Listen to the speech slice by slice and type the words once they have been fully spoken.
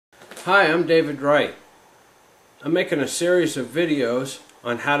Hi, I'm David Wright. I'm making a series of videos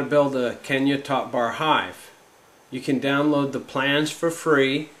on how to build a Kenya top bar hive. You can download the plans for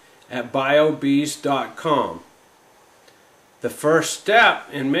free at biobees.com. The first step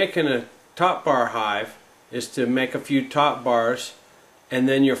in making a top bar hive is to make a few top bars and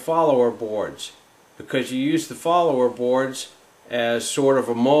then your follower boards, because you use the follower boards as sort of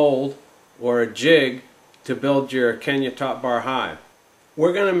a mold or a jig to build your Kenya top bar hive.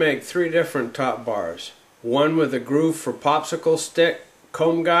 We're going to make 3 different top bars. One with a groove for popsicle stick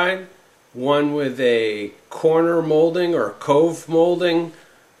comb guide, one with a corner molding or cove molding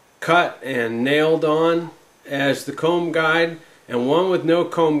cut and nailed on as the comb guide, and one with no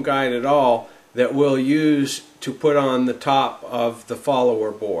comb guide at all that we'll use to put on the top of the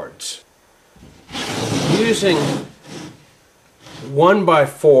follower boards. Using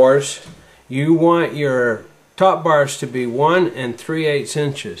 1x4s, you want your top bars to be 1 3/8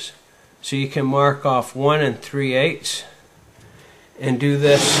 inches. So you can mark off 1 3/8 and do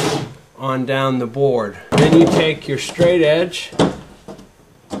this on down the board. Then you take your straight edge,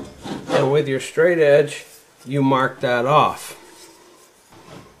 and with your straight edge you mark that off.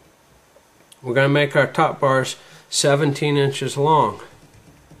 We're going to make our top bars 17 inches long.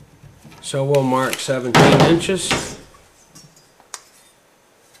 So we'll mark 17 inches.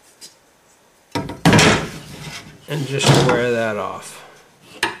 And just square that off.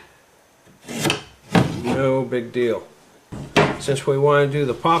 No big deal. Since we want to do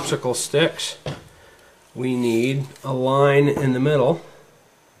the popsicle sticks, we need a line in the middle,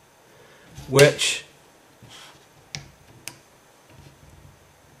 which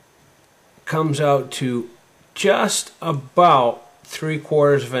comes out to just about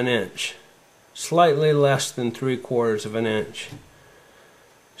 3/4 of an inch. Slightly less than 3/4 of an inch.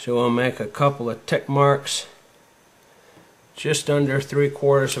 So we'll make a couple of tick marks just under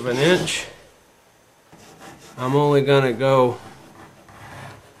 3/4 of an inch. I'm only going to go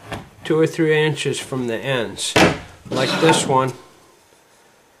 2 or 3 inches from the ends. Like this one,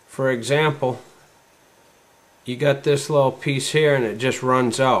 for example, you got this little piece here and it just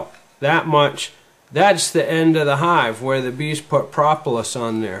runs out. That much, that's the end of the hive where the bees put propolis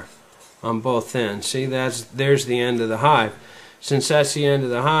on there on both ends. See, there's the end of the hive. Since that's the end of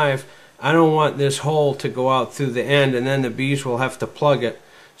the hive, I don't want this hole to go out through the end and then the bees will have to plug it.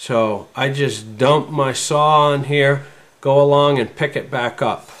 So I just dump my saw on here, go along and pick it back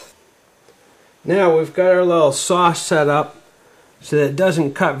up. Now we've got our little saw set up so that it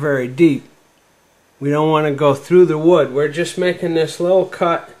doesn't cut very deep. We don't want to go through the wood. We're just making this little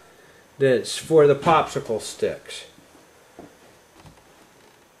cut that's for the popsicle sticks.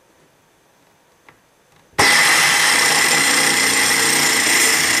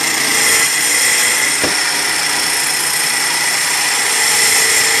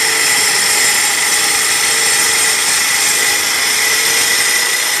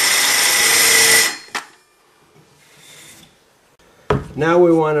 Now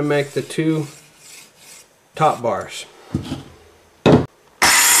we want to make the 2 top bars.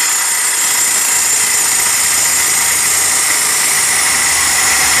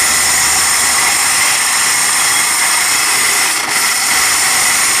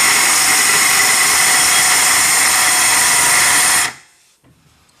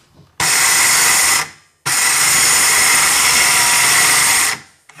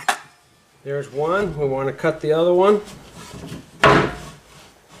 There's one. We want to cut the other one.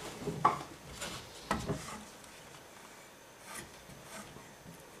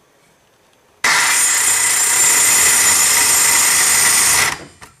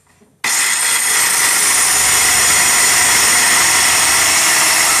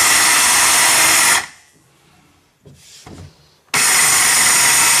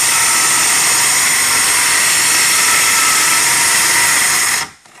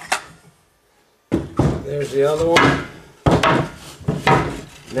 There's the other one.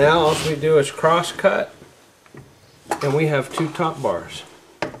 Now all we do is cross cut and we have 2 top bars.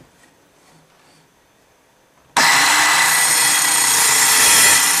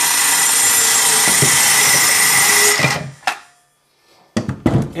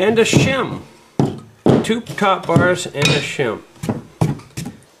 And a shim. 2 top bars and a shim.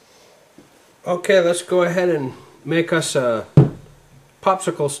 Okay, let's go ahead and make us a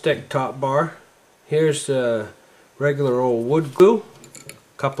popsicle stick top bar. Here's the regular old wood glue.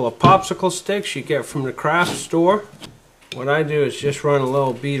 A couple of popsicle sticks you get from the craft store. What I do is just run a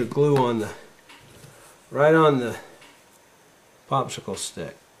little bead of glue on right on the popsicle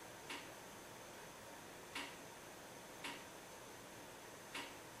stick.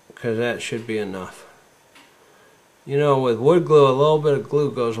 because that should be enough. You know, with wood glue, a little bit of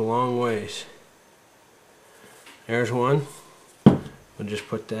glue goes a long ways. There's one. We'll just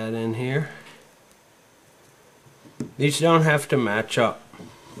put that in here. These don't have to match up.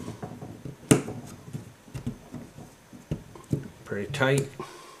 Pretty tight.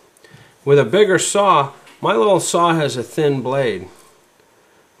 With a bigger saw, my little saw has a thin blade.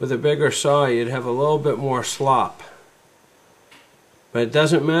 With a bigger saw, you'd have a little bit more slop. But it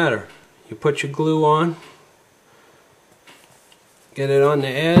doesn't matter. You put your glue on, get it on the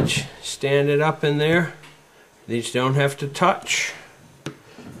edge, stand it up in there. These don't have to touch.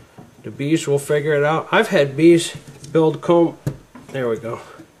 The bees will figure it out. I've had bees build comb. There we go.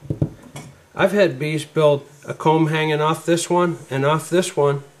 I've had bees build a comb hanging off this one and off this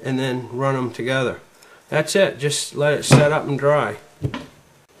one and then run them together. That's it. Just let it set up and dry.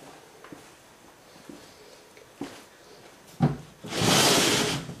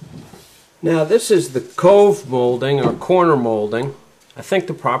 Now this is the cove molding or corner molding. I think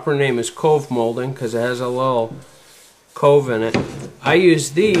the proper name is cove molding because it has a little cove in it. I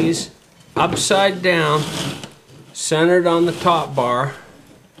use these upside down, centered on the top bar,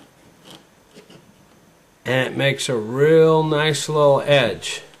 and it makes a real nice little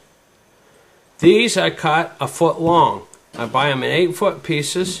edge. These I cut a foot long. I buy them in 8-foot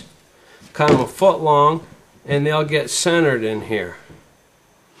pieces, cut them a foot long, and they'll get centered in here.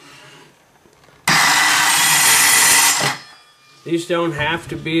 These don't have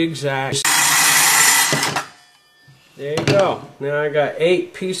to be exact. There you go. Now I got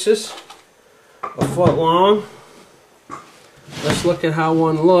 8 pieces, a foot long. Let's look at how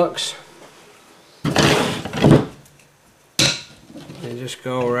one looks. They just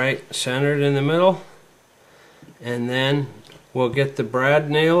go right centered in the middle. And then we'll get the brad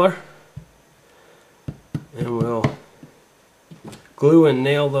nailer and we'll glue and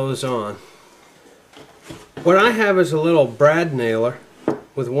nail those on. What I have is a little brad nailer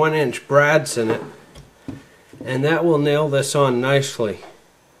with 1-inch brads in it, and that will nail this on nicely.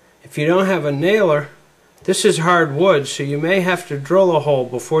 If you don't have a nailer, this is hard wood, so you may have to drill a hole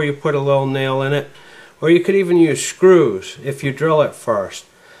before you put a little nail in it, or you could even use screws if you drill it first.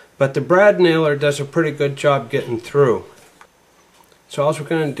 But the brad nailer does a pretty good job getting through. So all we're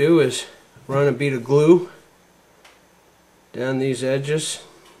going to do is run a bead of glue down these edges.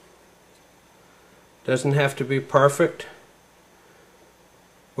 Doesn't have to be perfect.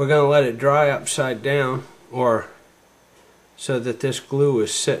 We're going to let it dry upside down, or so that this glue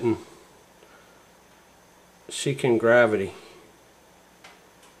is sitting, seeking gravity.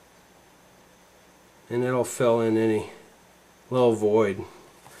 And it'll fill in any little void.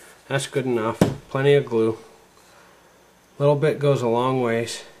 That's good enough. Plenty of glue. A little bit goes a long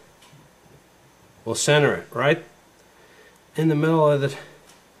ways. We'll center it right in the middle of the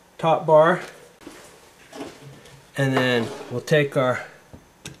top bar. And then we'll take our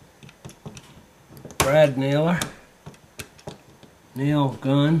brad nailer, nail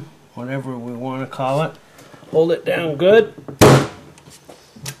gun, whatever we want to call it. Hold it down good.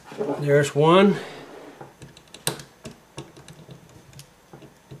 There's one.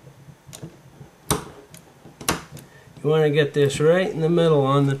 You want to get this right in the middle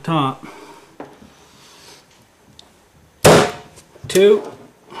on the top. 2.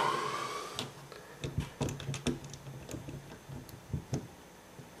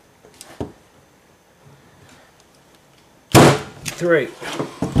 3.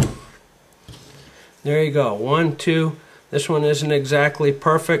 There you go. 1, 2. This one isn't exactly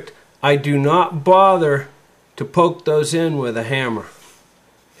perfect. I do not bother to poke those in with a hammer.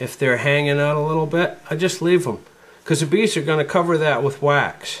 If they're hanging out a little bit, I just leave them, because the bees are going to cover that with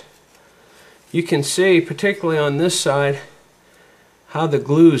wax. You can see, particularly on this side, how the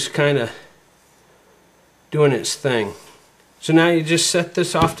glue's kind of doing its thing. So now you just set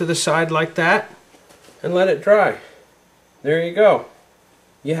this off to the side like that and let it dry. There you go.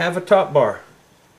 You have a top bar.